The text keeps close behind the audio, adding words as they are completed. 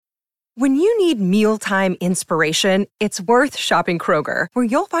When you need mealtime inspiration, it's worth shopping Kroger, where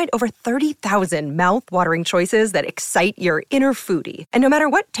you'll find over 30,000 mouth-watering choices that excite your inner foodie. And no matter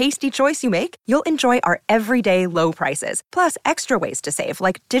what tasty choice you make, you'll enjoy our everyday low prices, plus extra ways to save,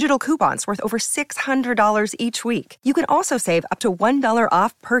 like digital coupons worth over $600 each week. You can also save up to $1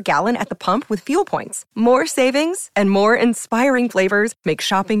 off per gallon at the pump with fuel points. More savings and more inspiring flavors make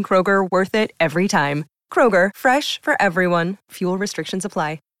shopping Kroger worth it every time. Kroger, fresh for everyone. Fuel restrictions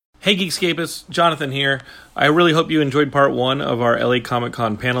apply. Hey Geekscapists, Jonathan here. I really hope you enjoyed part 1 of our LA Comic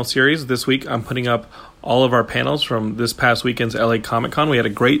Con panel series. This week I'm putting up all of our panels from this past weekend's LA Comic Con. We had a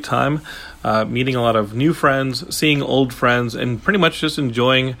great time meeting a lot of new friends, seeing old friends, and pretty much just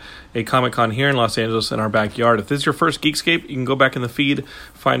enjoying a Comic Con here in Los Angeles in our backyard. If this is your first Geekscape, you can go back in the feed,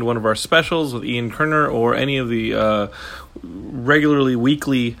 find one of our specials with Ian Kerner or any of the regularly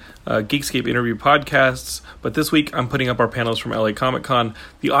weekly Geekscape interview podcasts. But this week I'm putting up our panels from LA Comic Con.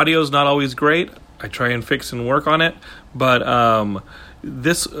 The audio is not always great. I try and fix and work on it, but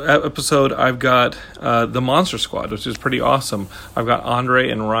this episode, I've got the Monster Squad, which is pretty awesome. I've got Andre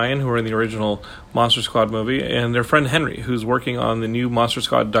and Ryan, who are in the original Monster Squad movie, and their friend Henry, who's working on the new Monster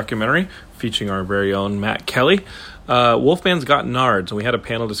Squad documentary featuring our very own Matt Kelly. Wolfman's Got Nards, and we had a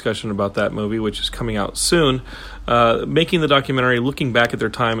panel discussion about that movie, which is coming out soon, making the documentary, looking back at their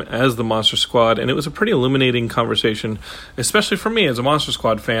time as the Monster Squad, and it was a pretty illuminating conversation, especially for me as a Monster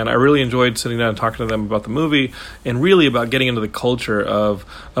Squad fan. I really enjoyed sitting down and talking to them about the movie, and really about getting into the culture of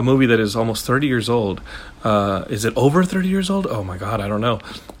a movie that is almost 30 years old. Is it over 30 years old? Oh my God, I don't know.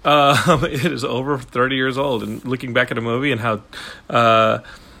 It is over 30 years old, and looking back at a movie and how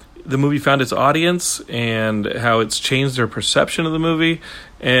the movie found its audience and how it's changed their perception of the movie.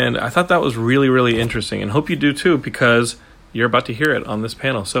 And I thought that was really, really interesting, and hope you do too, because you're about to hear it on this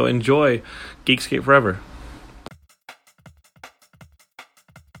panel. So enjoy Geekscape Forever.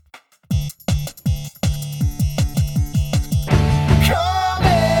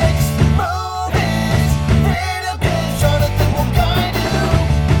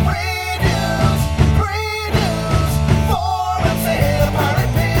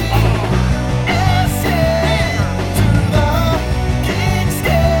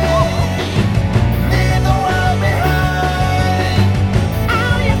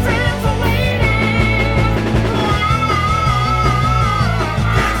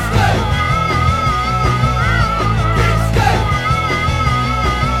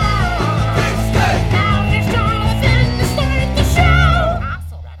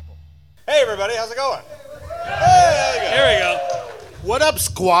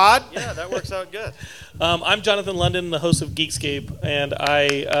 Squad? Yeah, that works out good. I'm Jonathan London, the host of Geekscape, and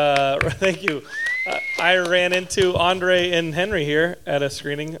I thank you. I ran into Andre and Henry here at a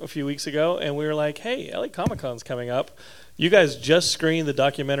screening a few weeks ago, and we were like, "Hey, LA Comic Con's coming up. You guys just screened the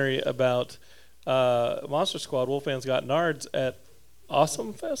documentary about Monster Squad. Wolfman's Got Nards at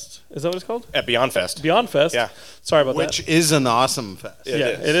Awesome Fest. Is that what it's called? At Beyond Fest. Beyond Fest. Yeah. Sorry about that. Which is an awesome fest. It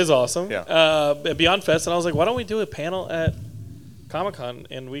is. It is awesome. Yeah. At Beyond Fest, and I was like, why don't we do a panel at Comic-Con,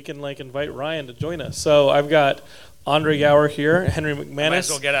 and we can invite Ryan to join us. So I've got Andre Gower here, Henry McManus, might as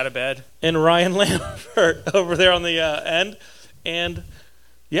well get out of bed, and Ryan Lambert over there on the end. And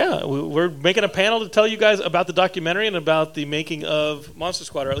yeah, we're making a panel to tell you guys about the documentary and about the making of Monster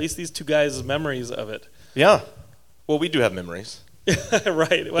Squad, or at least these two guys' memories of it. Yeah. Well, we do have memories.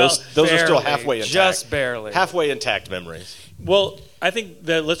 Right. Well, those are still halfway intact. Just barely. Halfway intact memories. Well, I think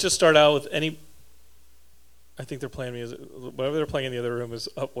that let's just start out with any. I think they're playing me. Whatever they're playing in the other room is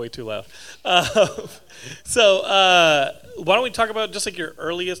up way too loud. So why don't we talk about just your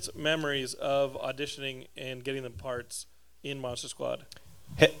earliest memories of auditioning and getting the parts in Monster Squad?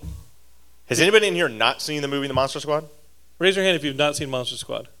 Has anybody in here not seen the movie The Monster Squad? Raise your hand if you've not seen Monster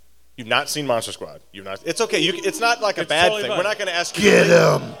Squad. You've not seen Monster Squad. You've not. It's okay. It's not like a It's bad totally thing. fine. We're not going to ask you. Get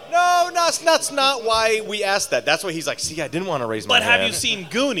him! No, that's not why we asked that. That's why he's like, see, I didn't want to raise my But hand. have you seen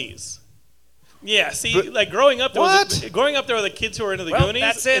Goonies? Yeah, see, growing up, there was growing up, there were the kids who were into the Goonies.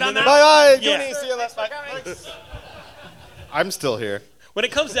 That's it on that. Bye, Yeah. Goonies. See you later. I'm still here. When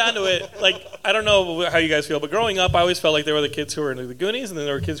it comes down to it, I don't know how you guys feel, but growing up, I always felt like there were the kids who were into the Goonies, and then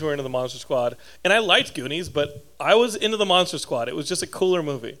there were kids who were into the Monster Squad. And I liked Goonies, but I was into the Monster Squad. It was just a cooler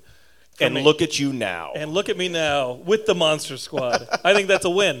movie. And look at you now. And look at me now with the Monster Squad. I think that's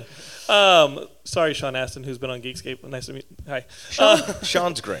a win. Sorry, Sean Astin, who's been on Geekscape. Nice to meet you. Hi.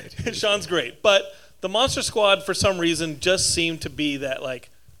 Sean's great. Sean's great. But the Monster Squad, for some reason, just seemed to be that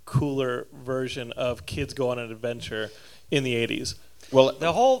cooler version of kids go on an adventure in the 80s. Well,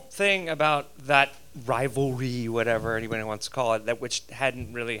 The whole thing about that rivalry, whatever anybody wants to call it, which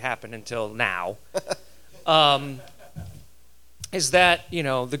hadn't really happened until now, is that,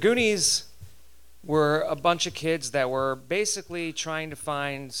 the Goonies were a bunch of kids that were basically trying to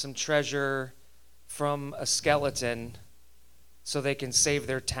find some treasure from a skeleton so they can save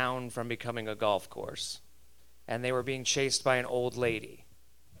their town from becoming a golf course. And they were being chased by an old lady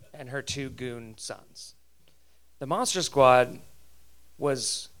and her 2 goon sons. The Monster Squad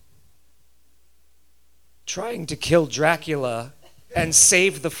was trying to kill Dracula and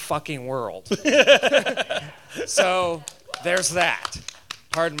save the fucking world. So there's that.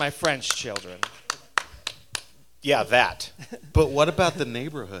 Pardon my French, children. Yeah, that. But what about the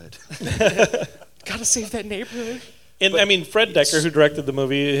neighborhood? Gotta save that neighborhood. And Fred Decker, who directed the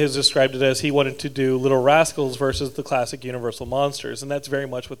movie, has described it as he wanted to do Little Rascals versus the classic Universal monsters, and that's very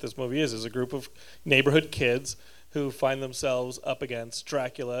much what this movie is a group of neighborhood kids who find themselves up against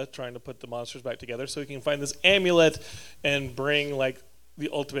Dracula, trying to put the monsters back together so he can find this amulet and bring the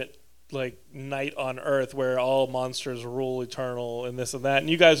ultimate night on Earth where all monsters rule eternal and this and that, and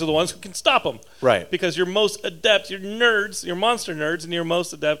you guys are the ones who can stop them, Right? Because you're most adept, you're nerds, you're monster nerds, and you're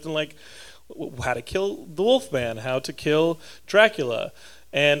most adept in how to kill the Wolfman, how to kill Dracula.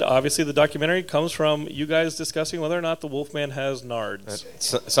 And obviously the documentary comes from you guys discussing whether or not the Wolfman has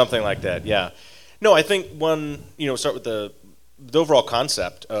nards. Something like that, yeah. No, I think start with the overall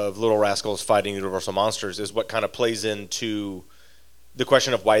concept of Little Rascals fighting Universal monsters is what kind of plays into the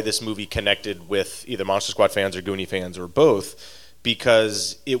question of why this movie connected with either Monster Squad fans or Goonie fans or both,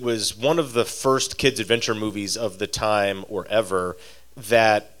 because it was one of the first kids' adventure movies of the time or ever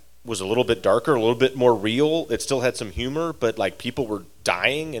that was a little bit darker, a little bit more real. It still had some humor, but people were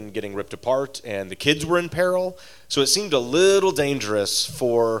dying and getting ripped apart, and the kids were in peril. So it seemed a little dangerous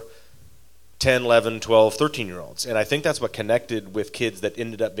for 10, 11, 12, 13-year-olds. And I think that's what connected with kids that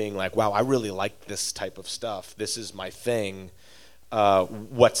ended up being like, wow, I really like this type of stuff. This is my thing.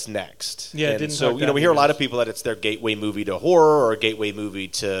 What's next? Yeah, and so we hear a lot of people that it's their gateway movie to horror or a gateway movie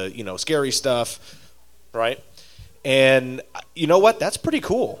to scary stuff, right? And you know what? That's pretty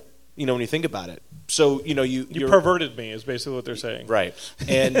cool. When you think about it. So you perverted me is basically what they're saying, right?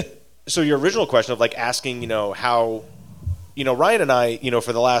 And so your original question of asking how Ryan and I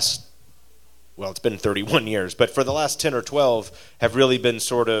for the last it's been 31 years, but for the last 10 or 12 have really been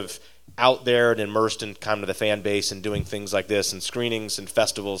sort of out there and immersed in kind of the fan base and doing things like this and screenings and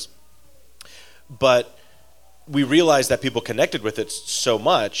festivals. But we realized that people connected with it so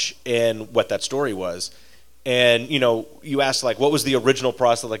much and what that story was. And, you asked, what was the original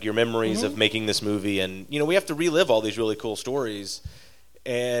process, your memories of making this movie? And, we have to relive all these really cool stories.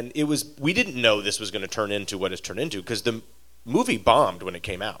 And we didn't know this was going to turn into what it's turned into because the movie bombed when it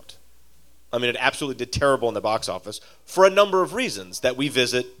came out. I mean, it absolutely did terrible in the box office for a number of reasons that we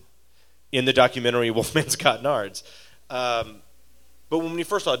visit in the documentary Wolfman's Got Nards. But when we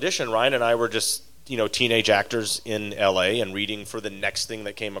first auditioned, Ryan and I were just teenage actors in LA and reading for the next thing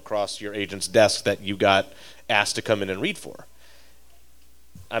that came across your agent's desk that you got asked to come in and read for.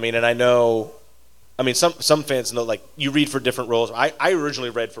 I mean, and I know, some fans know, you read for different roles. I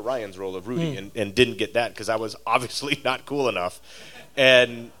originally read for Ryan's role of Rudy and didn't get that because I was obviously not cool enough.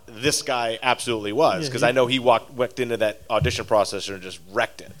 And this guy absolutely was because I know he walked into that audition process and just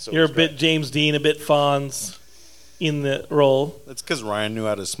wrecked it. So you're a bit James Dean, a bit Fonz in the role. That's because Ryan knew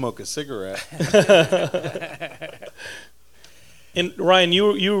how to smoke a cigarette. And Ryan,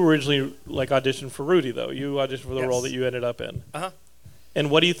 you originally auditioned for Rudy though. You auditioned for the role that you ended up in. Uh-huh.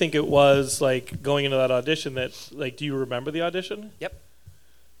 And what do you think it was going into that audition? That do you remember the audition? Yep.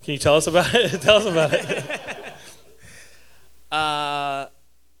 Can you tell us about it? Tell us about it.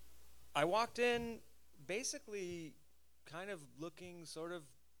 I walked in basically kind of looking sort of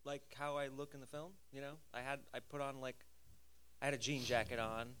like how I look in the film. I put on I had a jean jacket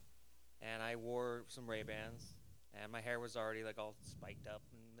on, and I wore some Ray-Bans, and my hair was already all spiked up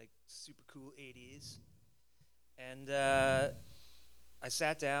and super cool 80s. And I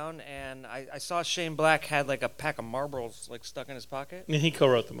sat down and I saw Shane Black had a pack of Marlboros stuck in his pocket. And he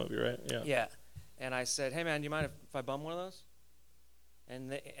co-wrote the movie, right? Yeah. Yeah. And I said, "Hey man, do you mind if I bum one of those?"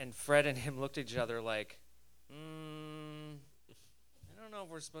 And Fred and him looked at each other I don't know if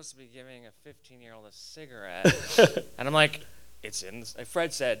we're supposed to be giving a 15-year-old a cigarette. And I'm like, it's in.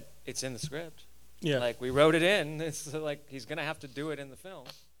 Fred said, it's in the script. Yeah. We wrote it in. It's he's gonna have to do it in the film.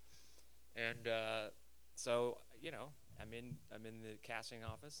 And so I'm in the casting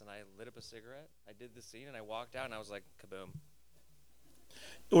office and I lit up a cigarette. I did the scene and I walked out and I was like, kaboom.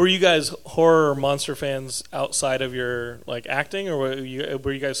 Were you guys horror or monster fans outside of your acting, or were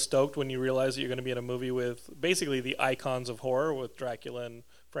you guys stoked when you realized that you're going to be in a movie with basically the icons of horror with Dracula and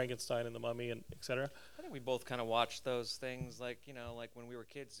Frankenstein and the Mummy and etc.? I think we both kind of watched those things when we were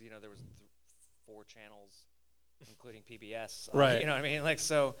kids. There was 4 channels including PBS. Right. You know what I mean? Like,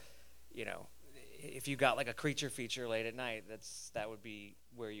 so, you know, if you got like a creature feature late at night, that would be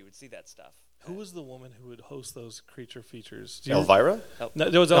where you would see that stuff. Who was the woman who would host those creature features? Do you- Elvira? No,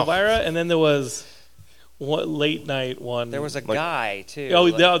 there was Elvira, and then there was one late night one. There was a guy too. Oh,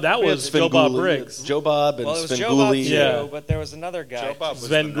 like- no, that was Joe Bob Briggs. Joe Bob and well, it was Sven Joe Bob Gulli. too, Yeah. but there was another guy. Joe Bob was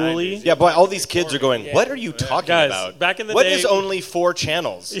Sven the Gulli. 90s. Yeah, boy, all these kids are going, Yeah. what are you talking Guys, about? back in the What day- is only 4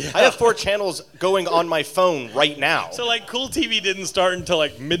 channels? I have 4 channels going on my phone right now. So like Cool TV didn't start until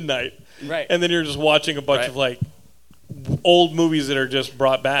like midnight, Right. and then you're just watching a bunch Right. of like old movies that are just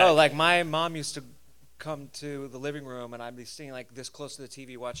brought back. Oh, like my mom used to come to the living room and I'd be sitting like this close to the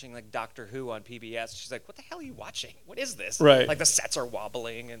TV watching like Doctor Who on PBS. She's like, "What the hell are you watching? What is this?" Right. Like the sets are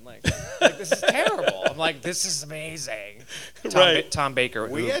wobbling and like this is terrible. I'm like, "This is amazing." Right. Tom Baker.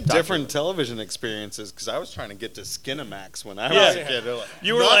 We who- had Dr. different television experiences because I was trying to get to Skinamax when I Yeah. was a kid. They're like,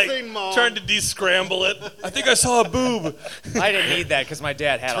 you were "Nothing, like Mom. trying to descramble it. I think I saw a boob. I didn't need that because my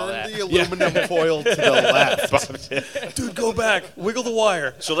dad had all Turn that. the aluminum foil to the left." Dude, go back. Wiggle the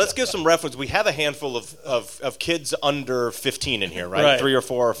wire. So let's give some reference. We have a handful of kids under 15 in here, right? Right. 3 or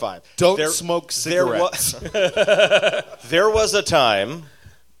 4 or 5. Don't smoke cigarettes. There was a time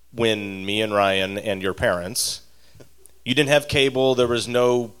when me and Ryan and your parents, you didn't have cable, there was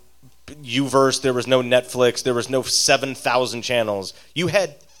no Uverse, there was no Netflix, there was no 7,000 channels. You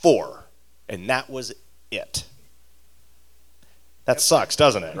had 4, and that was it. That sucks,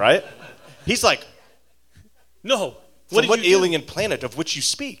 doesn't it, right? He's like, No. what did you do? alien planet of which you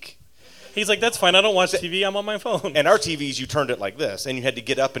speak? He's like, that's fine. I don't watch TV. I'm on my phone. And our TVs, you turned it like this, and you had to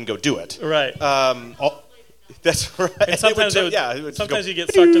get up and go do it. Right. That's right. and sometimes it would sometimes go, you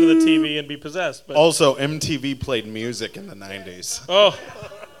get sucked into the TV and be possessed. But Also, MTV played music in the 90s. oh,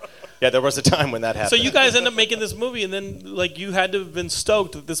 yeah, there was a time when that happened. so you guys end up making this movie, and then like you had to have been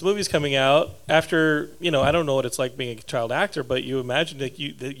stoked that this movie's coming out after I don't know what it's like being a child actor, but you imagine that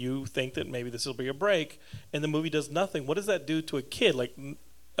you think that maybe this will be a break, and the movie does nothing. What does that do to a kid? Like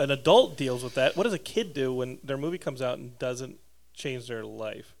an adult deals with that. What does a kid do when their movie comes out and doesn't change their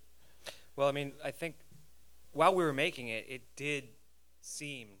life? Well, I mean, I think while we were making it, it did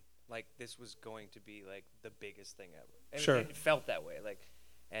seem like this was going to be like the biggest thing ever. And Sure. It felt that way. Like,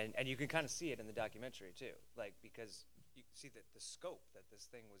 and you can kind of see it in the documentary too. Like, because you can see that the scope that this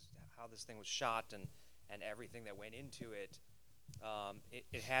thing was, how this thing was shot, and everything that went into it.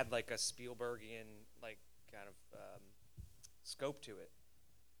 It had like a Spielbergian like kind of scope to it.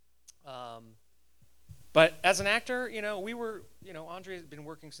 But as an actor, we were, Andre had been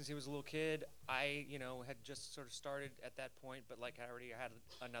working since he was a little kid. I, had just sort of started at that point, but like I already had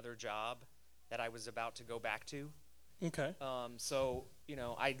another job that I was about to go back to. Okay. So,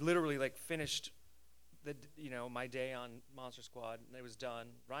 I literally like finished my day on Monster Squad, and it was done.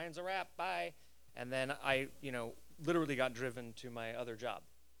 Ryan's a wrap, bye. And then I, literally got driven to my other job.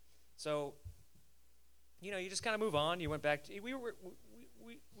 So, you just kind of move on. You went back to, we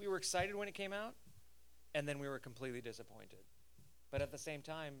were excited when it came out, and then we were completely disappointed. But at the same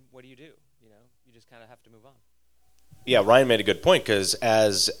time, what do? You just kind of have to move on. Yeah, Ryan made a good point, because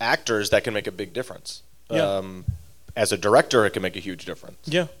as actors, that can make a big difference. Yeah. As a director, it can make a huge difference.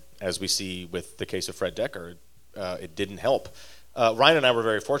 Yeah. As we see with the case of Fred Decker, it didn't help. Ryan and I were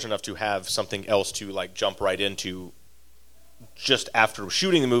very fortunate enough to have something else to like jump right into just after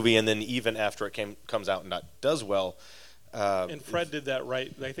shooting the movie, and then even after it comes out and not does well. And Fred did that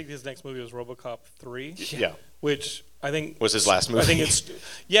right. I think his next movie was RoboCop 3. Yeah. Which I think Was his last movie. I think it's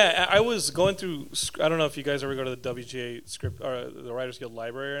yeah. I was going through. I don't know if you guys ever go to the WGA script or the Writers Guild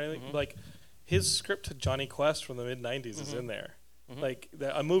library or anything. Mm-hmm. Like his script to Johnny Quest from the mid '90s is in there. Like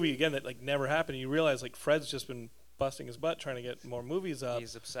a movie again that like never happened. And you realize like Fred's just been busting his butt trying to get more movies up.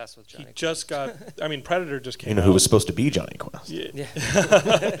 He's obsessed with Johnny. He just got. I mean, Predator just came. You know out. who was supposed to be Johnny Quest? Yeah.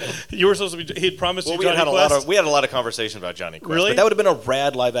 You were supposed to be. He had promised Well, you we Johnny had a Quest. lot of we had a lot of conversation about Johnny Quest. Really? But that would have been a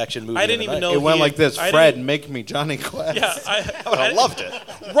rad live action movie. I didn't even know It went he like had- this: I Fred, didn't- make me Johnny Quest. Yeah, I would have loved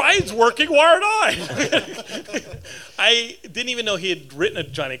it. Ryan's working. Why aren't I? I didn't even know he had written a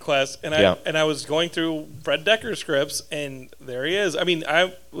Johnny Quest, and I was going through Fred Decker scripts, and there he is. I mean,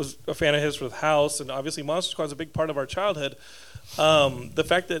 I was a fan of his with House, and obviously Monster Squad is a big part of our childhood. The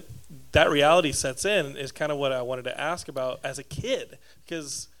fact that reality sets in is kind of what I wanted to ask about as a kid,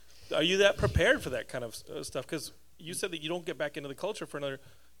 because are you that prepared for that kind of stuff? Because you said that you don't get back into the culture for another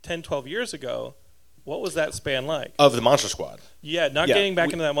 10, 12 years ago. What was that span like? Of the Monster Squad. Yeah, getting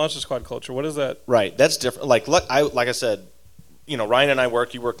back into that Monster Squad culture. What is that? Right, that's different. Like I said, Ryan and I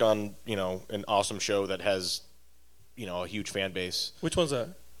worked. You worked on, an awesome show that has, a huge fan base. Which one's that?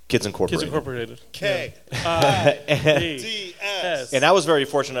 Kids Incorporated. Kids Incorporated. K. D. S. And I was very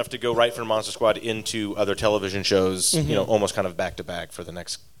fortunate enough to go right from Monster Squad into other television shows, almost kind of back to back for the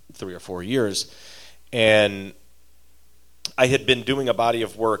next 3 or 4 years. And I had been doing a body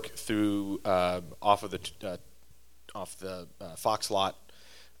of work through off the Fox lot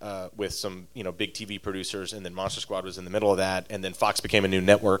with some big TV producers, and then Monster Squad was in the middle of that, and then Fox became a new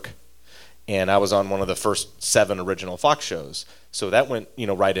network, and I was on one of the first 7 original Fox shows. So that went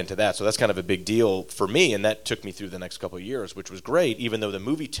right into that. So that's kind of a big deal for me, and that took me through the next couple of years, which was great, even though the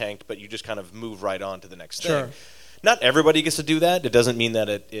movie tanked, but you just kind of move right on to the next thing. Not everybody gets to do that. It doesn't mean that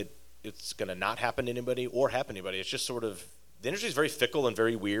it's going to not happen to anybody or happen to anybody. It's just sort of, the industry is very fickle and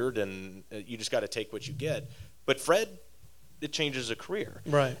very weird, and you just got to take what you get. But Fred, it changes a career.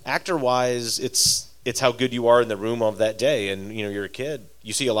 Right. Actor-wise, it's how good you are in the room of that day. And, you're a kid.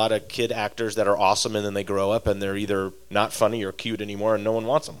 You see a lot of kid actors that are awesome, and then they grow up, and they're either not funny or cute anymore, and no one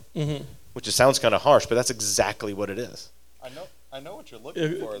wants them. Mm-hmm. Which sounds kind of harsh, but that's exactly what it is. I know what you're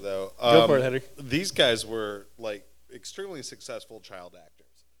looking for, though. Go for it, Henry. These guys were, extremely successful child actors.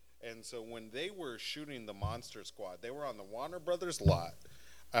 And so when they were shooting the Monster Squad, they were on the Warner Brothers lot.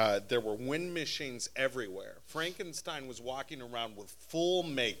 There were wind machines everywhere. Frankenstein was walking around with full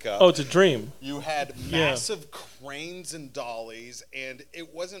makeup. Oh, it's a dream. You had massive cranes and dollies, and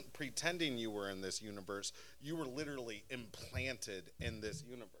it wasn't pretending you were in this universe. You were literally implanted in this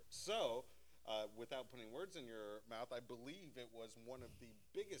universe. So, without putting words in your mouth, I believe it was one of the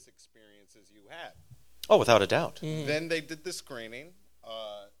biggest experiences you had. Oh, without a doubt. Mm. Then they did the screening,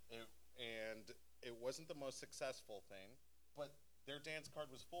 and it wasn't the most successful thing, but their dance card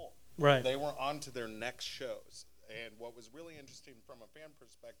was full. Right. They were on to their next shows. And what was really interesting from a fan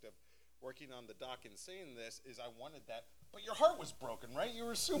perspective, working on the doc and seeing this, is I wanted that. But your heart was broken, right? You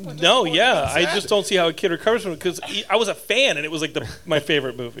were super disappointed. I just don't see how a kid recovers from it, because I was a fan, and it was my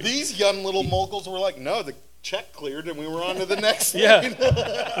favorite movie. These young little moguls were like, no, the check cleared, and we were on to the next thing.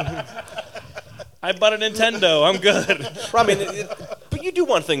 I bought a Nintendo. I'm good. I mean, but you do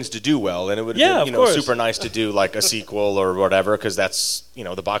want things to do well, and it would have been super nice to do like a sequel or whatever, because that's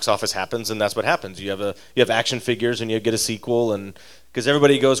the box office happens, and that's what happens. You have action figures, and you get a sequel, and because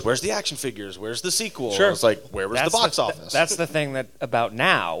everybody goes, "Where's the action figures? Where's the sequel?" Sure. And it's like, where was the box office? That's the thing that about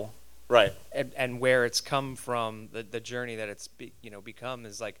now, right? And where it's come from, the journey that it's become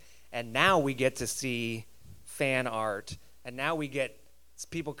is like, and now we get to see fan art, and now we get.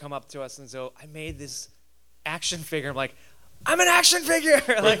 People come up to us and say, I made this action figure. I'm like, I'm an action figure.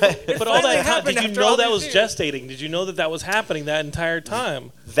 But all that time, did you know that was gestating? Did you know that was happening that entire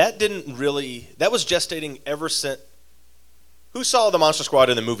time? That was gestating ever since. Who saw the Monster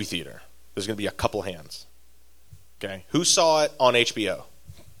Squad in the movie theater? There's going to be a couple hands. Okay. Who saw it on HBO?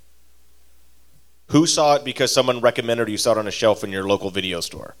 Who saw it because someone recommended, or you saw it on a shelf in your local video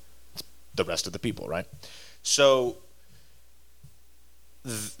store? The rest of the people, right? So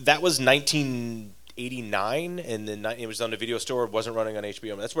that was 1989, and then it was on the video store. It wasn't running on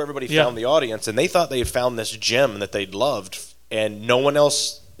HBO. That's where everybody found the audience, and they thought they had found this gem that they'd loved, and no one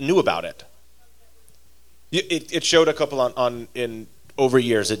else knew about it. It showed a couple in over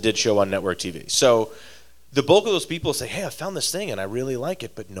years. It did show on network TV. So the bulk of those people say, "Hey, I found this thing, and I really like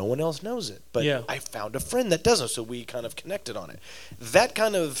it, but no one else knows it. But I found a friend that doesn't, so we kind of connected on it." That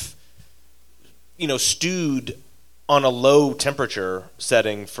kind of stewed on a low temperature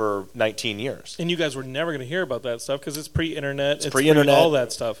setting for 19 years. And you guys were never going to hear about that stuff because it's pre-internet. It's pre-internet. All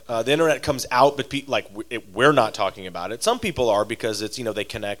that stuff. The internet comes out, but we're not talking about it. Some people are because it's they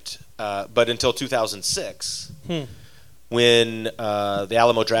connect. But until 2006, when the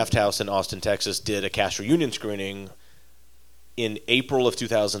Alamo Drafthouse in Austin, Texas, did a cast reunion screening in April of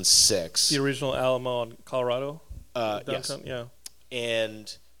 2006. The original Alamo in Colorado. Yes. Yeah.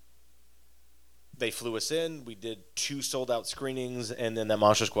 And they flew us in. We did 2 sold-out screenings, and then that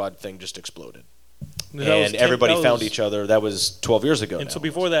Monster Squad thing just exploded. And everybody found each other. That was 12 years ago. And now. So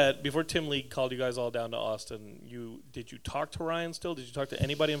before Tim Lee called you guys all down to Austin, did you talk to Ryan still? Did you talk to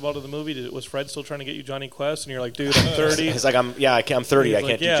anybody involved in the movie? Was Fred still trying to get you Johnny Quest? And you're like, dude, I'm 30. He's like, I'm 30. I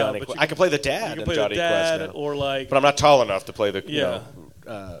can't do Johnny Quest. I can play the dad in Johnny Quest now. Or but I'm not tall enough to play the.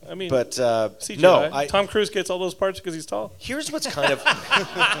 I mean, but CGI. no, Tom Cruise gets all those parts because he's tall. Here's what's kind of.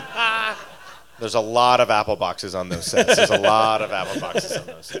 There's a lot of apple boxes on those sets.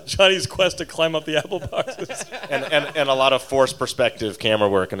 Johnny's quest to climb up the apple boxes. and a lot of forced perspective camera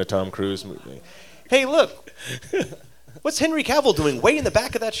work in a Tom Cruise movie. Hey, look. What's Henry Cavill doing way in the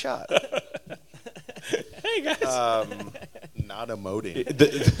back of that shot? Hey, guys. Not emoting.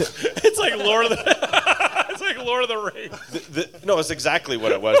 It's like Lord of the Rings. No, it's exactly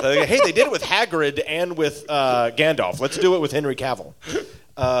what it was. Hey, they did it with Hagrid and with Gandalf. Let's do it with Henry Cavill.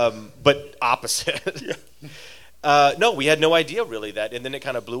 but opposite. No, we had no idea really that, and then it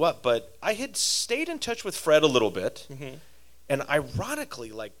kind of blew up. But I had stayed in touch with Fred a little bit, and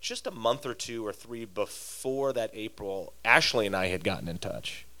ironically, like just a month or 2 or 3 before that April, Ashley and I had gotten in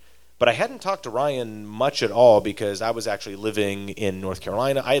touch. But I hadn't talked to Ryan much at all because I was actually living in North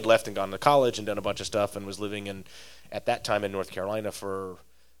Carolina. I had left and gone to college and done a bunch of stuff and was living at that time in North Carolina for,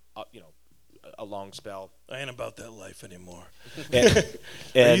 a long spell. I ain't about that life anymore. And,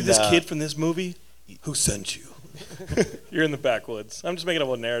 Are you this kid from this movie? Who sent you? You're in the backwoods. I'm just making up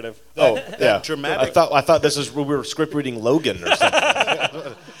a narrative. Dramatic. I thought this was we were script reading Logan or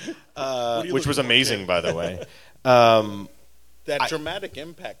something, which was amazing, by the way. That dramatic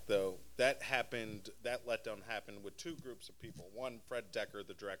impact, though, that letdown happened with 2 groups of people. One, Fred Decker,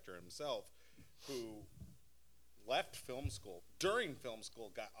 the director himself, who left film school. During film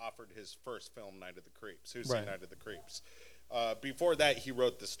school, got offered his first film, Night of the Creeps. Who's seen Night of the Creeps? Before that, he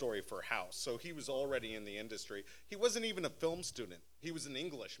wrote the story for House. So he was already in the industry. He wasn't even a film student. He was an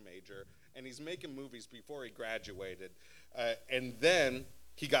English major, and he's making movies before he graduated. And then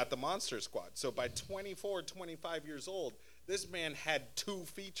he got the Monster Squad. So by 24, 25 years old, this man had 2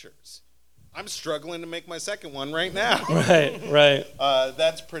 features. I'm struggling to make my second one right now. Right.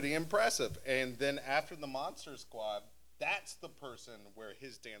 That's pretty impressive. And then after the Monster Squad, that's the person where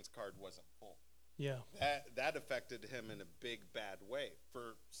his dance card wasn't full. Yeah. That affected him in a big, bad way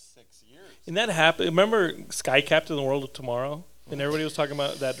for 6 years. And that happened. Remember Sky Captain: The World of Tomorrow? And everybody was talking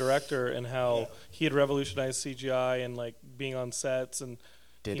about that director and how he had revolutionized CGI and like being on sets. And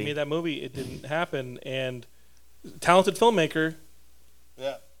he made that movie. It didn't happen. And talented filmmaker.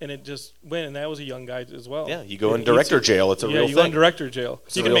 Yeah. And it just went, and that was a young guy as well. Yeah, you go in director jail. It's a real thing. Yeah, you go in director jail.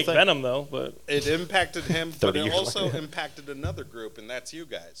 You can make thing. Venom, though. But it impacted him, but it also later. impacted another group, and that's you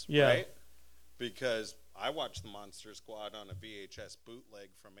guys, Yeah. right? Because I watched the Monster Squad on a VHS bootleg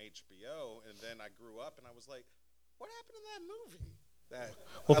from HBO, and then I grew up, and I was like, what happened to that movie?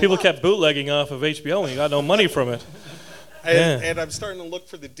 Well, people kept bootlegging off of HBO, and you got no money from it. And I'm starting to look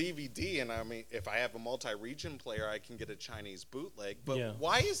for the DVD, and I mean, if I have a multi-region player, I can get a Chinese bootleg. But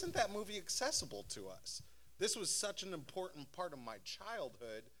why isn't that movie accessible to us? This was such an important part of my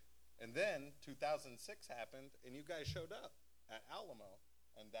childhood, and then 2006 happened, and you guys showed up at Alamo,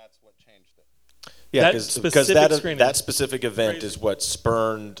 and that's what changed it. Yeah, That because specific that specific event Crazy. is what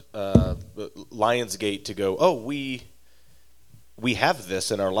spurned Lionsgate to go, oh, we have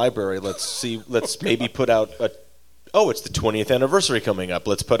this in our library. Let's maybe put out it's the 20th anniversary coming up.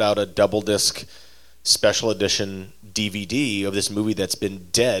 Let's put out a double disc special edition DVD of this movie that's been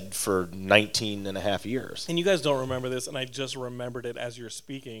dead for 19 and a half years. And you guys don't remember this, and I just remembered it as you're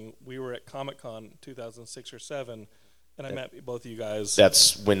speaking. We were at Comic-Con 2006 or 7, and I met both of you guys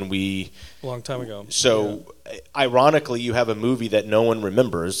That's when we... a long time ago. So, ironically, you have a movie that no one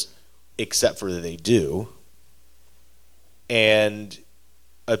remembers, except for they do, and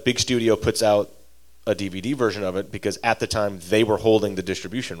a big studio puts out a DVD version of it because at the time they were holding the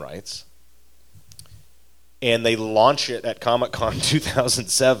distribution rights. And they launch it at Comic-Con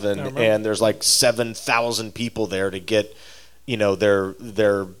 2007, and there's like 7,000 people there to get,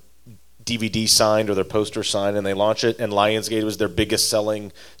 their DVD signed or their poster signed, and they launch it, and Lionsgate was their biggest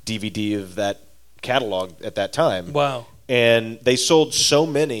selling DVD of that catalog at that time. Wow. And they sold so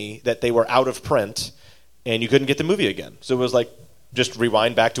many that they were out of print, and you couldn't get the movie again. So it was like, just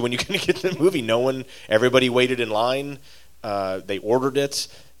rewind back to when you couldn't get the movie. Everybody waited in line. They ordered it,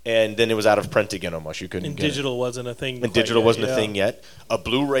 and then it was out of print again almost. You couldn't get digital wasn't a thing. And digital wasn't a thing yet. A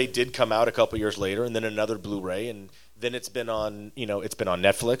Blu-ray did come out a couple years later, and then another Blu-ray, and then it's been on, it's been on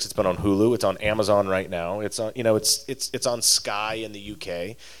Netflix, it's been on Hulu, it's on Amazon right now. It's on, it's on Sky in the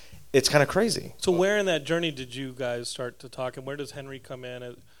UK. It's kind of crazy. So where in that journey did you guys start to talk, and where does Henry come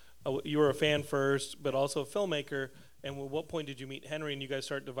in? You were a fan first, but also a filmmaker. And at what point did you meet Henry and you guys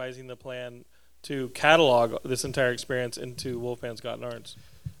start devising the plan to catalog this entire experience into Wolfman's Got Nards?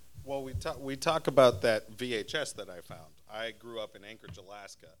 Well, we talk about that VHS that I found. I grew up in Anchorage,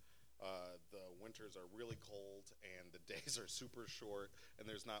 Alaska. The winters are really cold and the days are super short and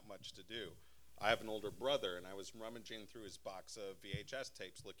there's not much to do. I have an older brother, and I was rummaging through his box of VHS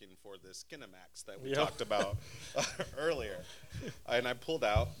tapes looking for this Skinamax that we talked about earlier. And I pulled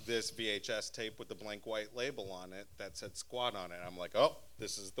out this VHS tape with the blank white label on it that said Squad on it. I'm like, oh,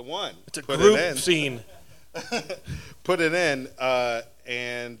 this is the one. It's a group scene. Put it in,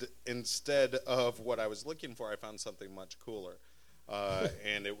 and instead of what I was looking for, I found something much cooler.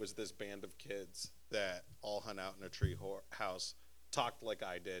 And it was this band of kids that all hung out in a tree house, talked like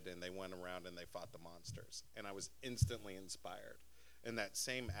I did, and they went around and they fought the monsters. And I was instantly inspired. In that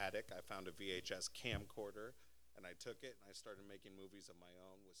same attic, I found a VHS camcorder, and I took it and I started making movies of my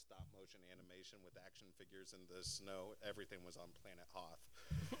own with stop motion animation, with action figures in the snow. Everything was on Planet Hoth.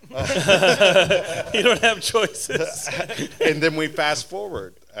 You don't have choices. And then we fast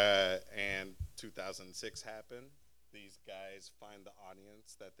forward, and 2006 happened. These guys find the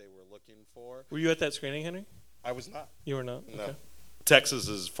audience that they were looking for. Were you at that screening, Henry? I was not. You were not? No. Okay. Texas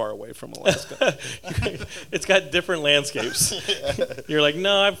is far away from Alaska. It's got different landscapes. You're like,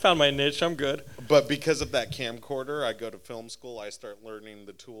 no, I've found my niche. I'm good. But because of that camcorder, I go to film school. I start learning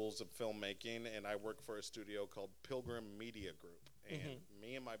the tools of filmmaking, and I work for a studio called Pilgrim Media Group. And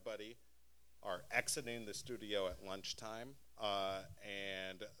me and my buddy are exiting the studio at lunchtime,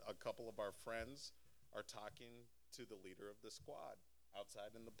 and a couple of our friends are talking to the leader of the squad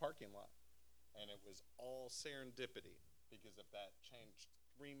outside in the parking lot. And it was all serendipity, because if that changed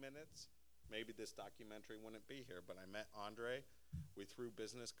 3 minutes, maybe this documentary wouldn't be here. But I met Andre. We threw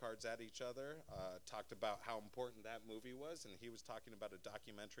business cards at each other, talked about how important that movie was, and he was talking about a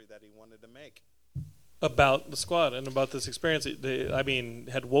documentary that he wanted to make. About the squad and about this experience,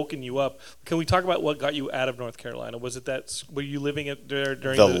 had woken you up. Can we talk about what got you out of North Carolina? Was it that, were you living there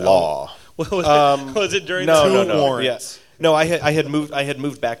during the law? Was it during no, the warrants? Yeah. No, I had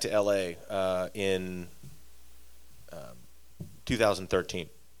moved back to L.A. In 2013.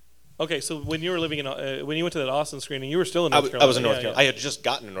 Okay, so when you were living in when you went to that Austin screening, you were still in North Carolina. I was in North Carolina. Yeah. I had just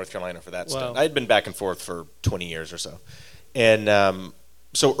gotten to North Carolina for that Wow. stuff. I had been back and forth for 20 years or so, and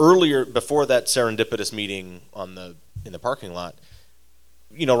so earlier, before that serendipitous meeting in the parking lot,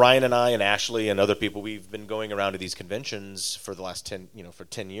 Ryan and I and Ashley and other people, we've been going around to these conventions for the last 10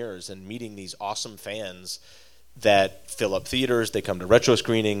 years and meeting these awesome fans that fill up theaters. They come to retro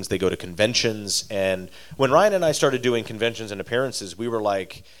screenings, they go to conventions, and when Ryan and I started doing conventions and appearances, we were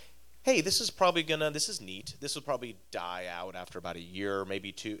like, hey, this is neat. This will probably die out after about a year,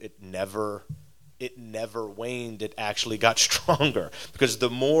 maybe two. It never waned. It actually got stronger, because the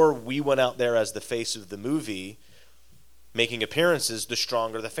more we went out there as the face of the movie, making appearances, the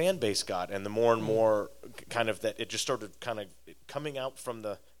stronger the fan base got, and the more and more kind of that it just started kind of coming out from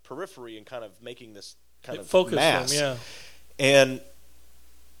the periphery and kind of making this kind of focus mass. Yeah. And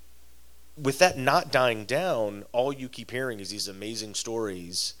with that not dying down, all you keep hearing is these amazing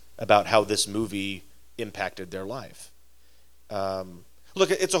stories about how this movie impacted their life. Look,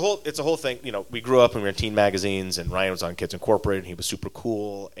 it's a whole thing. We grew up and we were in teen magazines, and Ryan was on Kids Incorporated, and he was super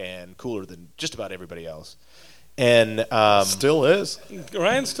cool and cooler than just about everybody else. And Still is.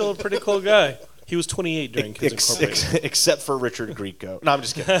 Ryan's still a pretty cool guy. He was 28 during Kids Incorporated. Except for Richard Grieco. No, I'm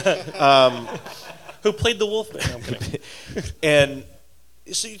just kidding. Who played the Wolfman? No, I'm kidding. And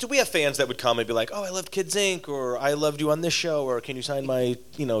so we have fans that would come and be like, oh, I loved Kids Inc., or I loved you on this show, or can you sign my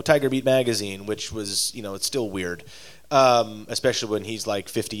Tiger Beat magazine, which was, it's still weird. Especially when he's like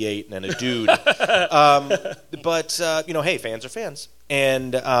 58 and a dude. But hey, fans are fans.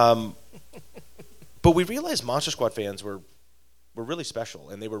 And but we realized Monster Squad fans were really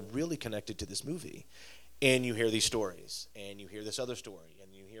special, and they were really connected to this movie. And you hear these stories, and you hear this other story,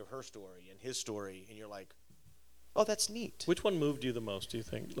 and you hear her story and his story, and you're like, oh, that's neat. Which one moved you the most, do you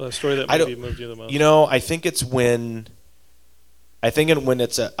think? The story that maybe moved you the most? I think it's when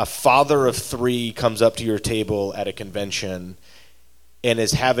it's a father of three comes up to your table at a convention and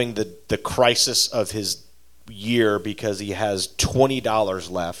is having the crisis of his year because he has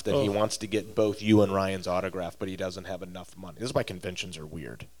 $20 left and he wants to get both you and Ryan's autograph, but he doesn't have enough money. This is why conventions are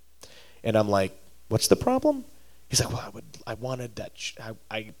weird. And I'm like, what's the problem? He's like, well, I wanted that.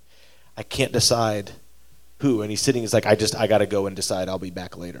 I can't decide who. And he's sitting. He's like, I got to go and decide. I'll be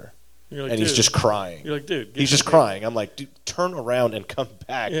back later. You're like, and dude. he's just crying. You're like, dude. He's just crying. I'm like, dude, turn around and come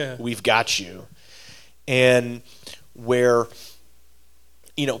back. Yeah. We've got you. And where,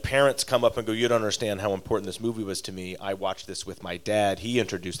 parents come up and go, you don't understand how important this movie was to me. I watched this with my dad. He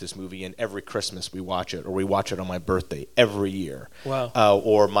introduced this movie, and every Christmas we watch it, or we watch it on my birthday every year. Wow.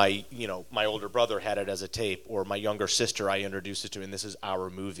 Or my older brother had it as a tape, or my younger sister, I introduced it to, and this is our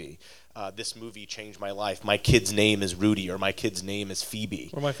movie. This movie changed my life. My kid's name is Rudy, or my kid's name is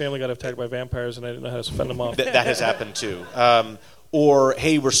Phoebe. Or my family got attacked by vampires, and I didn't know how to fend them off. That has happened too. Or,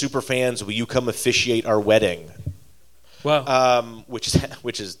 hey, we're super fans. Will you come officiate our wedding? Wow. Which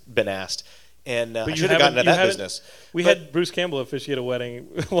has been asked. And I you should have gotten into that haven't- business. We But- had Bruce Campbell officiate a wedding.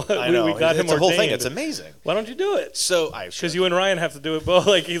 I know. We got him it's a whole thing. ordained. It's amazing. Why don't you do it? So Because you and Ryan have to do it both.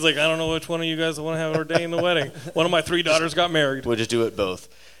 Like he's like, I don't know which one of you guys want to have ordained the wedding. One of my 3 daughters got married. We'll just do it both.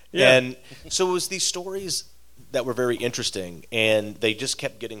 Yeah. And so it was these stories that were very interesting, and they just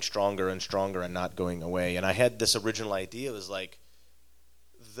kept getting stronger and stronger and not going away. And I had this original idea. It was like,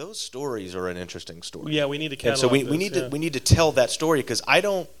 those stories are an interesting story. Yeah, we need to catalog And so we this, need yeah. we need to tell that story, because I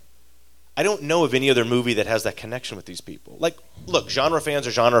I don't know of any other movie that has that connection with these people. Like, look, genre fans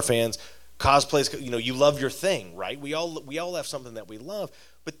are genre fans. Cosplays, you love your thing, right? We all have something that we love,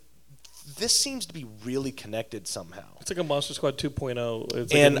 but this seems to be really connected somehow. It's like a Monster Squad 2.0.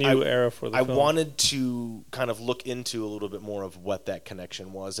 It's like And a new era for the film. I wanted to kind of look into a little bit more of what that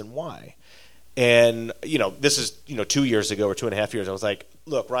connection was and why. And, this is, 2 years ago or 2.5 years. I was like,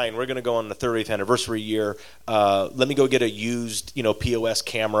 look, Ryan, we're going to go on the 30th anniversary year. Let me go get a used, POS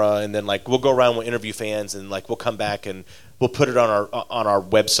camera, and then, we'll go around, we'll interview fans, and, we'll come back and we'll put it on our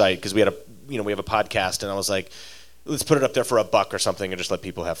website because we have a podcast, and I was like, let's put it up there for $1 or something and just let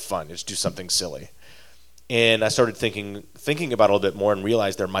people have fun. Just do something silly. And I started thinking about it a little bit more and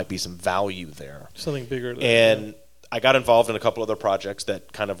realized there might be some value there. Something bigger. And I got involved in a couple other projects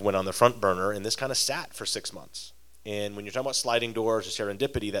that kind of went on the front burner, and this kind of sat for 6 months. And when you're talking about sliding doors or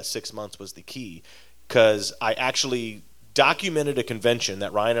serendipity, that 6 months was the key, because I actually documented a convention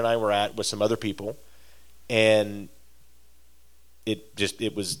that Ryan and I were at with some other people, and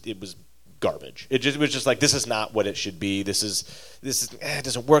it was garbage. It was just like, this is not what it should be. This is it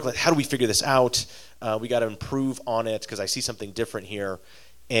doesn't work. Like, how do we figure this out? We got to improve on it because I see something different here,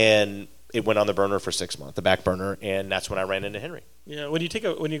 and it went on the burner for 6 months, the back burner, and that's when I ran into Henry. Yeah, when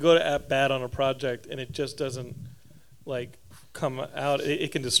you go to at bat on a project and it just doesn't come out, it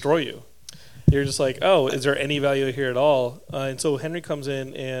can destroy you. You're just like, oh, is there any value here at all? And so Henry comes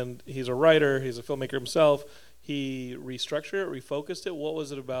in, and he's a writer, he's a filmmaker himself. He restructured it, refocused it. What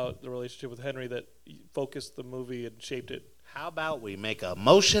was it about the relationship with Henry that focused the movie and shaped it? How about we make a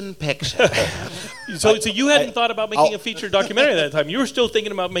motion picture? So you hadn't thought about making a feature documentary at that time. You were still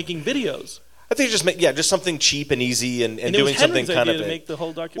thinking about making videos. I think just something cheap and easy and Henry's doing something kind idea of to make the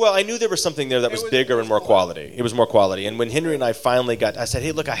whole documentary. Well, I knew there was something there that was bigger and more quality. It was more quality. And when Henry and I finally I said,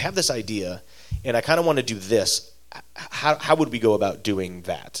 hey, look, I have this idea, and I kind of want to do this. How would we go about doing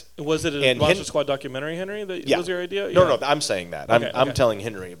that? Was it a Monster Squad documentary, Henry, that was your idea? No, I'm saying that. Okay, I'm telling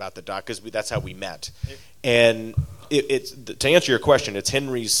Henry about the doc because that's how we met. And it's to answer your question, it's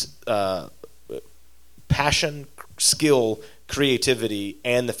Henry's passion, skill, creativity,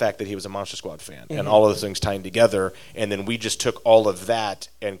 and the fact that he was a Monster Squad fan, and all of those things tying together. And then we just took all of that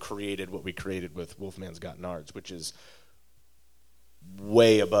and created what we created with Wolfman's Got Nards, which is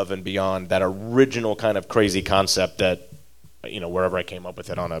way above and beyond that original kind of crazy concept that, wherever I came up with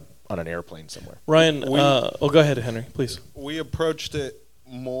it on an airplane somewhere. Ryan, go ahead, Henry, please. We approached it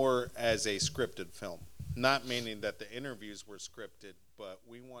more as a scripted film, not meaning that the interviews were scripted, but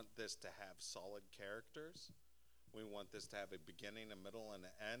we want this to have solid characters. We want this to have a beginning, a middle, and an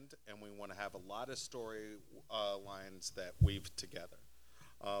end, and we want to have a lot of story lines that weave together.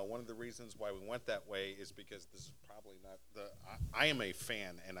 One of the reasons why we went that way is because this is probably not I am a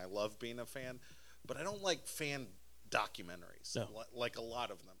fan, and I love being a fan, but I don't like fan documentaries, like a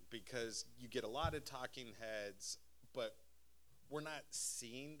lot of them, because you get a lot of talking heads, but we're not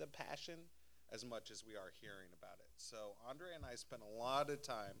seeing the passion as much as we are hearing about it. So Andre and I spent a lot of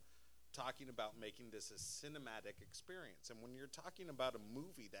time talking about making this a cinematic experience. And when you're talking about a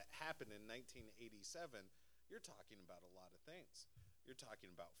movie that happened in 1987, you're talking about a lot of things. You're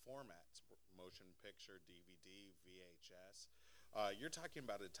talking about formats, motion picture, DVD, VHS. You're talking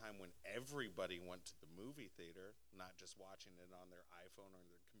about a time when everybody went to the movie theater, not just watching it on their iPhone or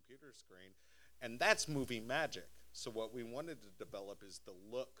their computer screen. And that's movie magic. So what we wanted to develop is the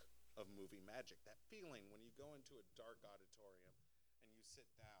look of movie magic, that feeling when you go into a dark auditorium and you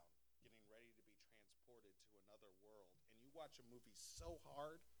sit down, getting ready to be transported to another world, and you watch a movie so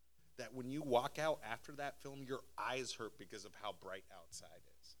hard that when you walk out after that film, your eyes hurt because of how bright outside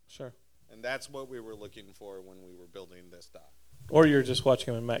is. Sure. And that's what we were looking for when we were building this doc. Or you're just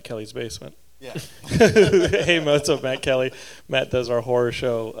watching him in Matt Kelly's basement. Yeah. Hey, what's up, Matt Kelly? Matt does our horror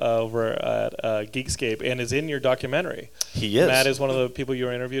show over at Geekscape and is in your documentary. He is. Matt is one of the people you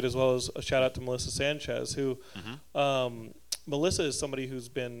were interviewed, as well as a shout out to Melissa Sanchez, who Melissa is somebody who's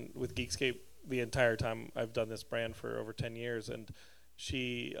been with Geekscape the entire time I've done this brand for over 10 years, and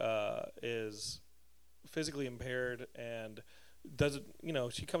she is physically impaired and doesn't,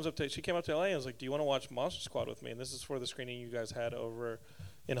 she came up to LA and was like, do you want to watch Monster Squad with me? And this is for the screening you guys had over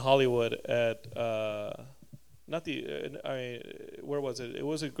in Hollywood at where was it? It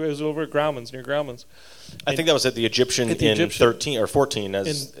was over at Grauman's, near Grauman's. I think that was at the Egyptian in 13 or 14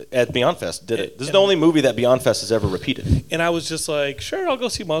 at Beyond Fest did it. This is the and- only movie that Beyond Fest has ever repeated. And I was just like, sure, I'll go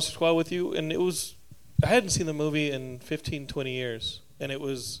see Monster Squad with you. And I hadn't seen the movie in 15, 20 years. And it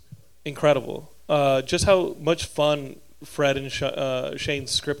was incredible. Just how much fun Fred and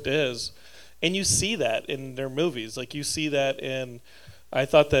Shane's script is. And you see that in their movies. Like, you see that in... I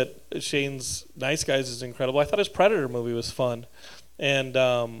thought that Shane's Nice Guys is incredible. I thought his Predator movie was fun. And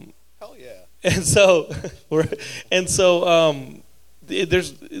Hell And so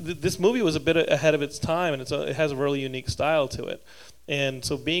this movie was a bit ahead of its time, and it has a really unique style to it. And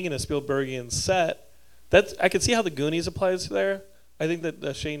so being in a Spielbergian set, I could see how The Goonies applies there. I think that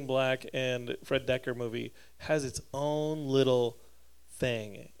the Shane Black and Fred Dekker movie has its own little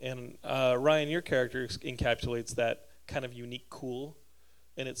thing. And Ryan, your character encapsulates that kind of unique cool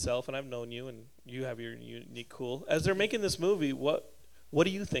in itself. And I've known you, and you have your unique cool. As they're making this movie, what are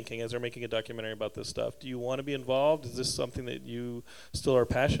you thinking as they're making a documentary about this stuff? Do you want to be involved? Is this something that you still are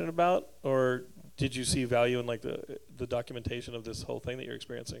passionate about, or did you see value in like the documentation of this whole thing that you're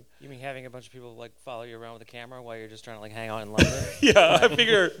experiencing? You mean having a bunch of people like follow you around with a camera while you're just trying to like hang out in London? Yeah, I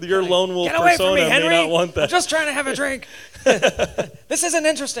figure your lone wolf Get away persona from me, Henry! may not want that. I'm just trying to have a drink. This isn't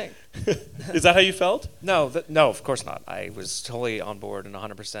interesting. Is that how you felt? No, no, of course not. I was totally on board and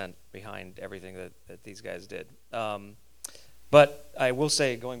 100% behind everything that these guys did. But I will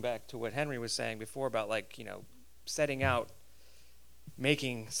say, going back to what Henry was saying before about like, setting out,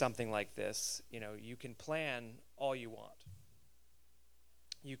 making something like this, you can plan all you want.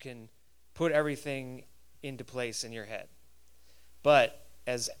 You can put everything into place in your head. But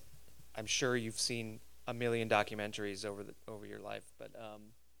as I'm sure you've seen a million documentaries over your life, but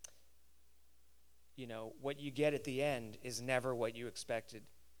what you get at the end is never what you expected,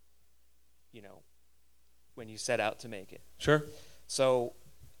 when you set out to make it. Sure. So,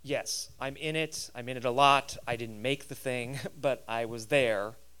 yes, I'm in it. I'm in it a lot. I didn't make the thing, but I was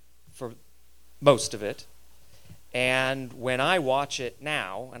there for most of it. And when I watch it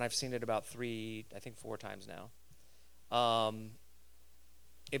now, and I've seen it about 4 times now,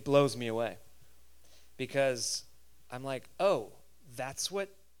 it blows me away. Because I'm like, oh, that's what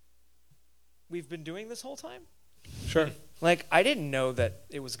we've been doing this whole time? Sure. Like, I didn't know that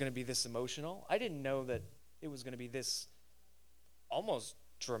it was going to be this emotional. I didn't know that it was going to be this almost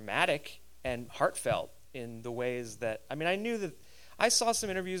dramatic and heartfelt in the ways that, I knew that I saw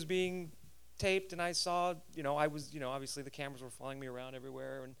some interviews being taped, and I saw, I was, obviously the cameras were following me around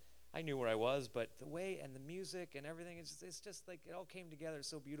everywhere, and I knew where I was, but the way and the music and everything, it's just like it all came together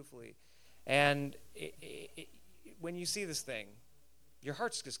so beautifully. And when you see this thing, your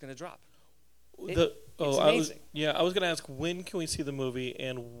heart's just going to drop. It's amazing. I was going to ask, when can we see the movie?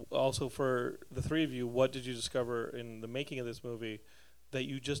 And also for the three of you, what did you discover in the making of this movie that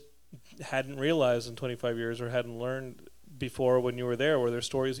you just hadn't realized in 25 years or hadn't learned before when you were there? Were there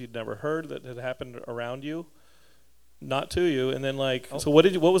stories you'd never heard that had happened around you, not to you? And then so what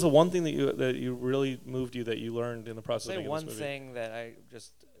was the one thing that you really moved you that you learned in the process of making this movie? One thing that I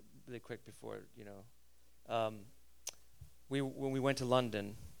just really quick before, when we went to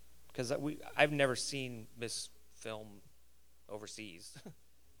London, because I've never seen this film overseas.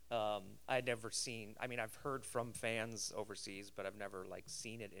 I'd never seen. I've heard from fans overseas, but I've never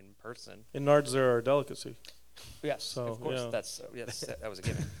seen it in person. In Nards, there are a delicacy. Yes, so, of course. Yeah. That was a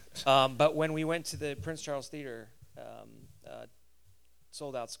given. But when we went to the Prince Charles Theater,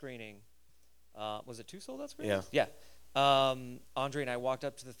 sold-out screening, was it 2 sold-out screenings? Yeah. Yeah. Andre and I walked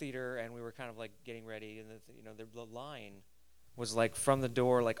up to the theater, and we were kind of getting ready, and the line was from the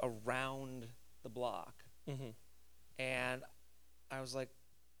door around the block. Mm-hmm. And I was like,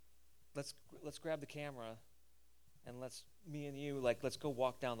 let's grab the camera and me and you let's go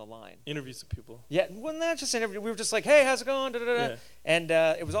walk down the line. Interview some people. Yeah, well, not just interview. We were just like, hey, how's it going? Da, da, da. Yeah. And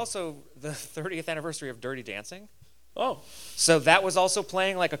it was also the 30th anniversary of Dirty Dancing. Oh. So that was also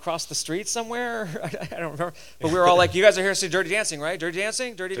playing across the street somewhere. I don't remember. But we were all like, you guys are here to see Dirty Dancing, right? Dirty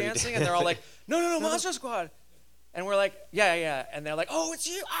Dancing? Dirty Dancing? And they're all like, no, Monster Squad. And we're like, yeah. And they're like, oh, it's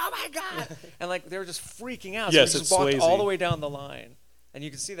you. Oh, my God. And they were just freaking out. Yes, so we it's just walked Swayze. all the way down the line. And you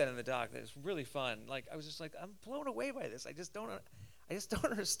can see that in the doc. It was really fun. I was just like, I'm blown away by this. I just don't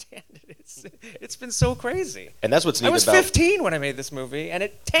understand it. It's been so crazy. And that's what's neat I was about 15 when I made this movie, and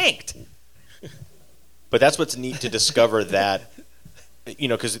it tanked. But that's what's neat to discover that,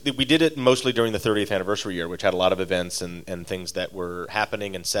 because we did it mostly during the 30th anniversary year, which had a lot of events and things that were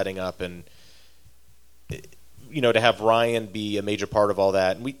happening and setting up, and to have Ryan be a major part of all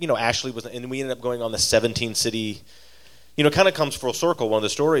that, and we, Ashley was, and we ended up going on the 17-city. Kind of comes full circle. One of the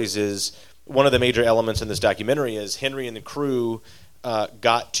stories is one of the major elements in this documentary is Henry and the crew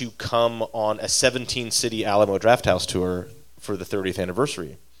got to come on a 17-city Alamo Drafthouse tour for the 30th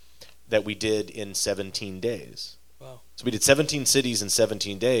anniversary that we did in 17 days. Wow. So we did 17 cities in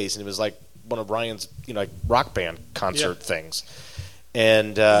 17 days, and it was like one of Ryan's rock band concert things.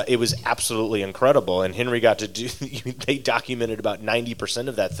 And it was absolutely incredible. And Henry got to they documented about 90%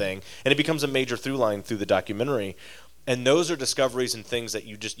 of that thing, and it becomes a major through line through the documentary. And those are discoveries and things that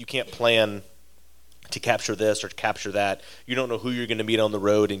you can't plan to capture this or to capture that. You don't know who you're going to meet on the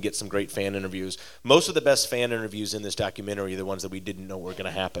road and get some great fan interviews. Most of the best fan interviews in this documentary are the ones that we didn't know were going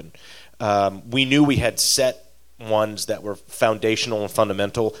to happen. We knew we had set ones that were foundational and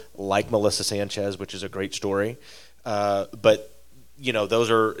fundamental, like Melissa Sanchez, which is a great story. But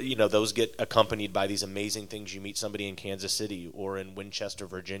those get accompanied by these amazing things. You meet somebody in Kansas City or in Winchester,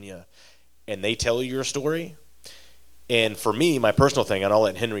 Virginia, and they tell you your story. And for me, my personal thing, and I'll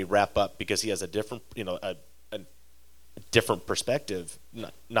let Henry wrap up because he has a different, a different perspective,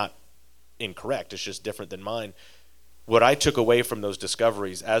 not incorrect. It's just different than mine. What I took away from those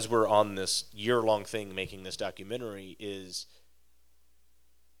discoveries as we're on this year-long thing making this documentary is,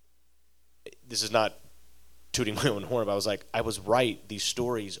 this is not tooting my own horn, but I was like, I was right. These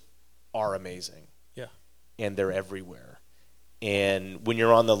stories are amazing. Yeah. And they're everywhere. And when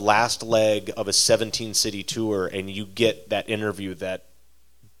you're on the last leg of a 17-city tour and you get that interview that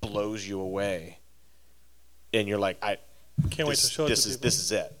blows you away, and you're like, Can't wait to show it to people. This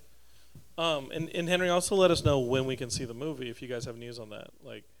is it. And Henry, also let us know when we can see the movie if you guys have news on that.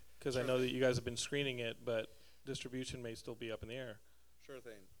 Like, because I know that you guys have been screening it, but distribution may still be up in the air. Sure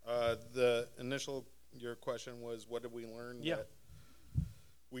thing. Your question was, what did we learn? Yeah. That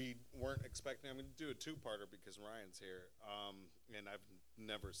we weren't expecting. I'm going to do a two-parter because Ryan's here, and I've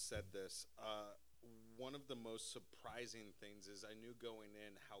never said this. One of the most surprising things is I knew going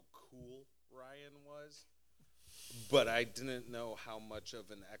in how cool Ryan was, but I didn't know how much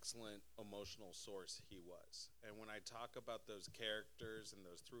of an excellent emotional source he was. And when I talk about those characters and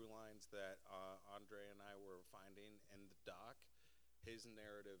those through lines that Andre and I were finding in the doc, his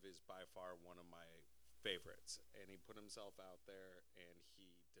narrative is by far one of my favorites. And he put himself out there, and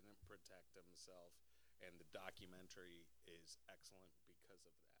he didn't protect himself. And the documentary is excellent because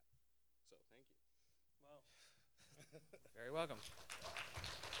of that. So thank you. Wow. Very welcome.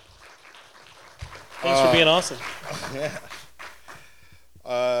 Thanks for being awesome. Yeah.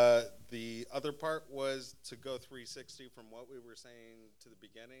 The other part was to go 360 from what we were saying to the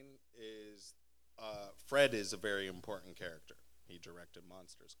beginning is Fred is a very important character. He directed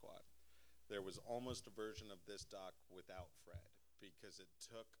Monster Squad. There was almost a version of this doc without Fred because it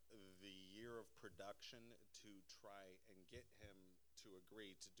took the year of production to try and get him to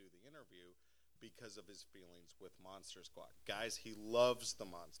agree to do the interview because of his feelings with Monster Squad. Guys, he loves the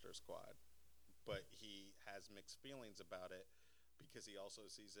Monster Squad, but he has mixed feelings about it because he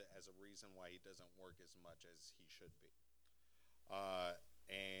also sees it as a reason why he doesn't work as much as he should be.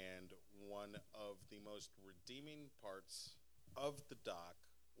 And one of the most redeeming parts of the doc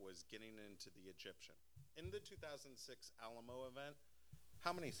was getting into the Egyptian. In the 2006 Alamo event,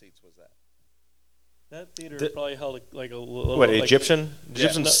 how many seats was that? That theater probably held like a little. What, like, Egyptian?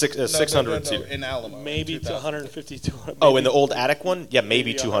 Egyptian's 600 seater. In Alamo. Maybe in to 150, 200. Oh, in the old attic one? Yeah,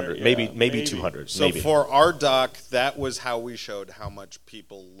 maybe 200. 100, yeah. Maybe 200. So maybe. for our doc, that was how we showed how much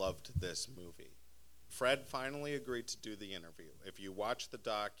people loved this movie. Fred finally agreed to do the interview. If you watch the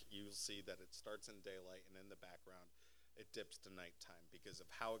doc, you'll see that it starts in daylight, and in the background, it dips to nighttime because of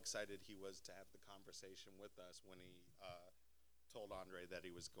how excited he was to have the conversation with us when he told Andre that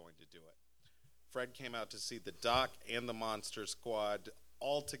he was going to do it. Fred came out to see the doc and the Monster Squad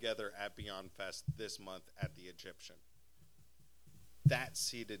all together at Beyond Fest this month at the Egyptian. That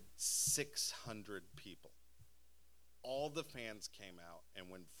seated 600 people. All the fans came out, and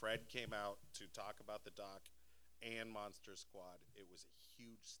when Fred came out to talk about the doc and Monster Squad, it was a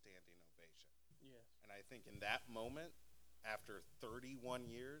huge standing ovation. Yeah. And I think in that moment, after 31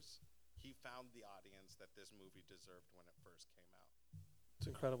 years, he found the audience that this movie deserved when it first came out. It's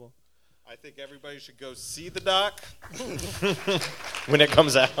incredible. I think everybody should go see the doc. When it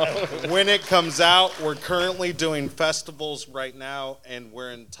comes out. When it comes out, we're currently doing festivals right now, and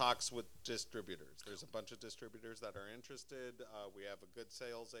we're in talks with distributors. There's a bunch of distributors that are interested. We have a good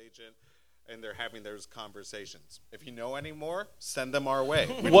sales agent, and they're having those conversations. If you know any more, send them our way.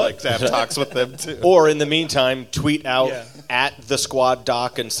 We'd like to have talks with them, too. Or in the meantime, tweet out at the Squad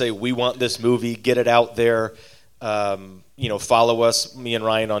Doc and say, we want this movie, get it out there. Follow us, me and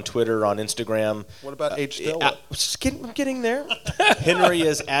Ryan, on Twitter, on Instagram. What about H. Dilla? I'm getting there. Henry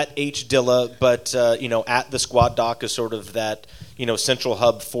is at H. Dilla, but, at the Squad Doc is sort of that, central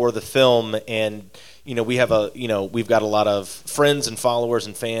hub for the film. And, we've got a lot of friends and followers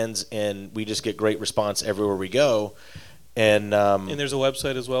and fans, and we just get great response everywhere we go. And there's a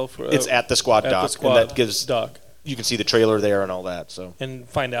website as well for. It's at the Squad Doc. The Squad and that gives Doc. You can see the trailer there and all that. So and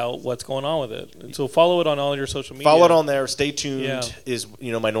find out what's going on with it. And so follow it on all your social media. Follow it on there. Stay tuned is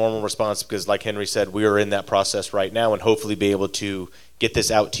my normal response because, like Henry said, we are in that process right now, and hopefully be able to get this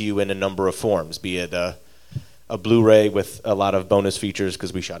out to you in a number of forms, be it a Blu-ray with a lot of bonus features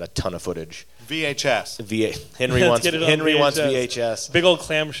because we shot a ton of footage. VHS. Henry Let's wants get it on Henry wants VHS. VHS. Big old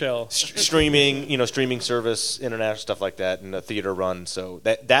clamshell. Streaming service, international stuff like that, and a theater run. So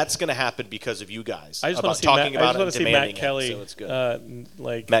that's going to happen because of you guys. I just about want to see talking Matt, about I it just and want to see Matt demanding Kelly. it. So it's good.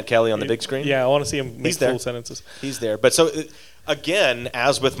 Like Matt Kelly on the big screen. Yeah, I want to see him make He's there. full sentences. He's there. But so, again,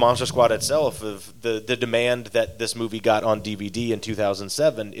 as with Monster Squad itself, of the demand that this movie got on DVD in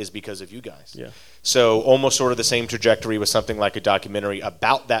 2007 is because of you guys. Yeah. So almost sort of the same trajectory with something like a documentary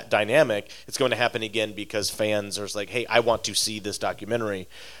about that dynamic. It's going to happen again because fans are like, hey, I want to see this documentary.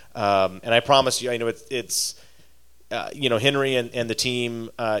 And I promise you, I know it's Henry and the team,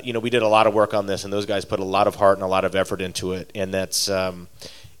 we did a lot of work on this, and those guys put a lot of heart and a lot of effort into it. And that's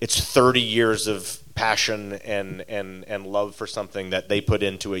it's 30 years of passion and love for something that they put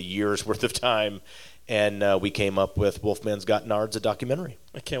into a year's worth of time. And we came up with Wolfman's Got Nards, a documentary.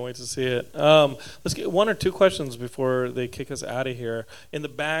 I can't wait to see it. Let's get one or two questions before they kick us out of here. In the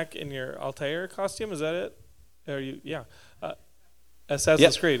back, in your Altair costume, is that it? Are you? Yeah.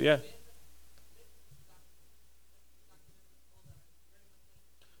 Assassin's Creed. Yeah.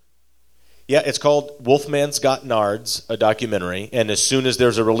 Yeah, it's called Wolfman's Got Nards, a documentary. And as soon as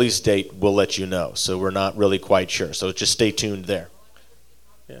there's a release date, we'll let you know. So we're not really quite sure. So just stay tuned there.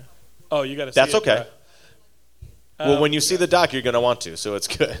 Yeah. Oh, you got to see That's it. okay. Well, when you see the doc, you're going to want to, so it's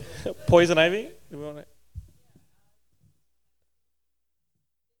good. Poison Ivy? Do we want to...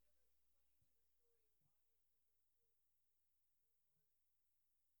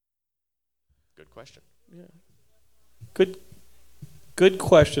 Good question. Yeah. Good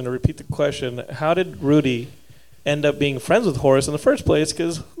question. To repeat the question, how did Rudy end up being friends with Horace in the first place?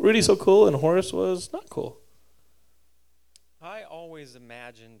 Because Rudy's so cool and Horace was not cool. I always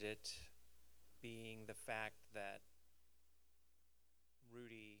imagined it being the fact that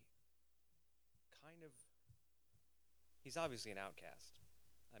Rudy he's obviously an outcast.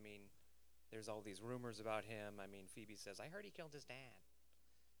 I mean, there's all these rumors about him. I mean, Phoebe says, I heard he killed his dad.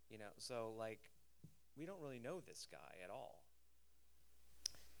 So, we don't really know this guy at all.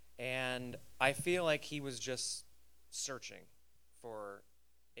 And I feel like he was just searching for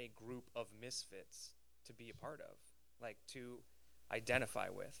a group of misfits to be a part of, to identify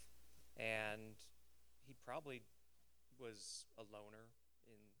with. And he probably was a loner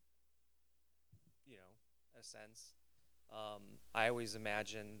in, a sense. I always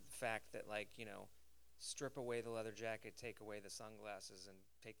imagine the fact that, strip away the leather jacket, take away the sunglasses, and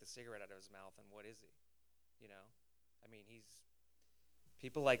take the cigarette out of his mouth, and what is he? I mean, he's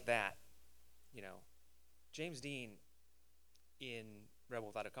people like that. James Dean in Rebel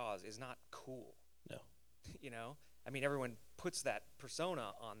Without a Cause is not cool. No. I mean, everyone puts that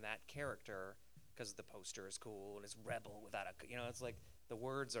persona on that character because the poster is cool and it's Rebel Without a, it's like the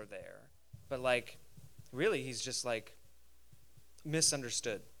words are there, but really he's just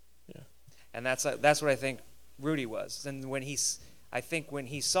misunderstood. Yeah. And that's what I think Rudy was. And when he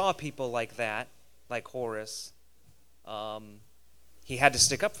saw people like that, like Horace, he had to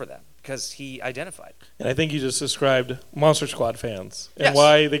stick up for them because he identified. And I think you just described Monster Squad fans and Yes.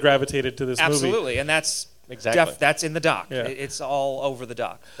 why they gravitated to this movie. Absolutely, and that's Exactly. that's in the doc. Yeah. It's all over the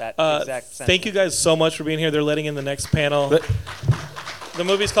doc. That exact sentence. Thank you guys so much for being here. They're letting in the next panel. The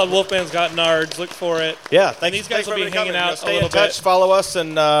movie's called Wolfman's Got Nards. Look for it. Yeah, And these guys will be hanging out Stay a little in touch, bit. follow us,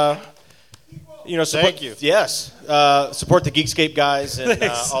 and support, Thank you. Yes, support the Geekscape guys and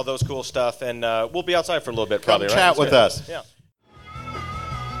Thanks. all those cool stuff. And we'll be outside for a little bit, Come probably. chat right? with us. Yeah.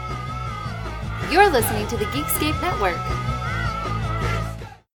 You're listening to the Geekscape Network.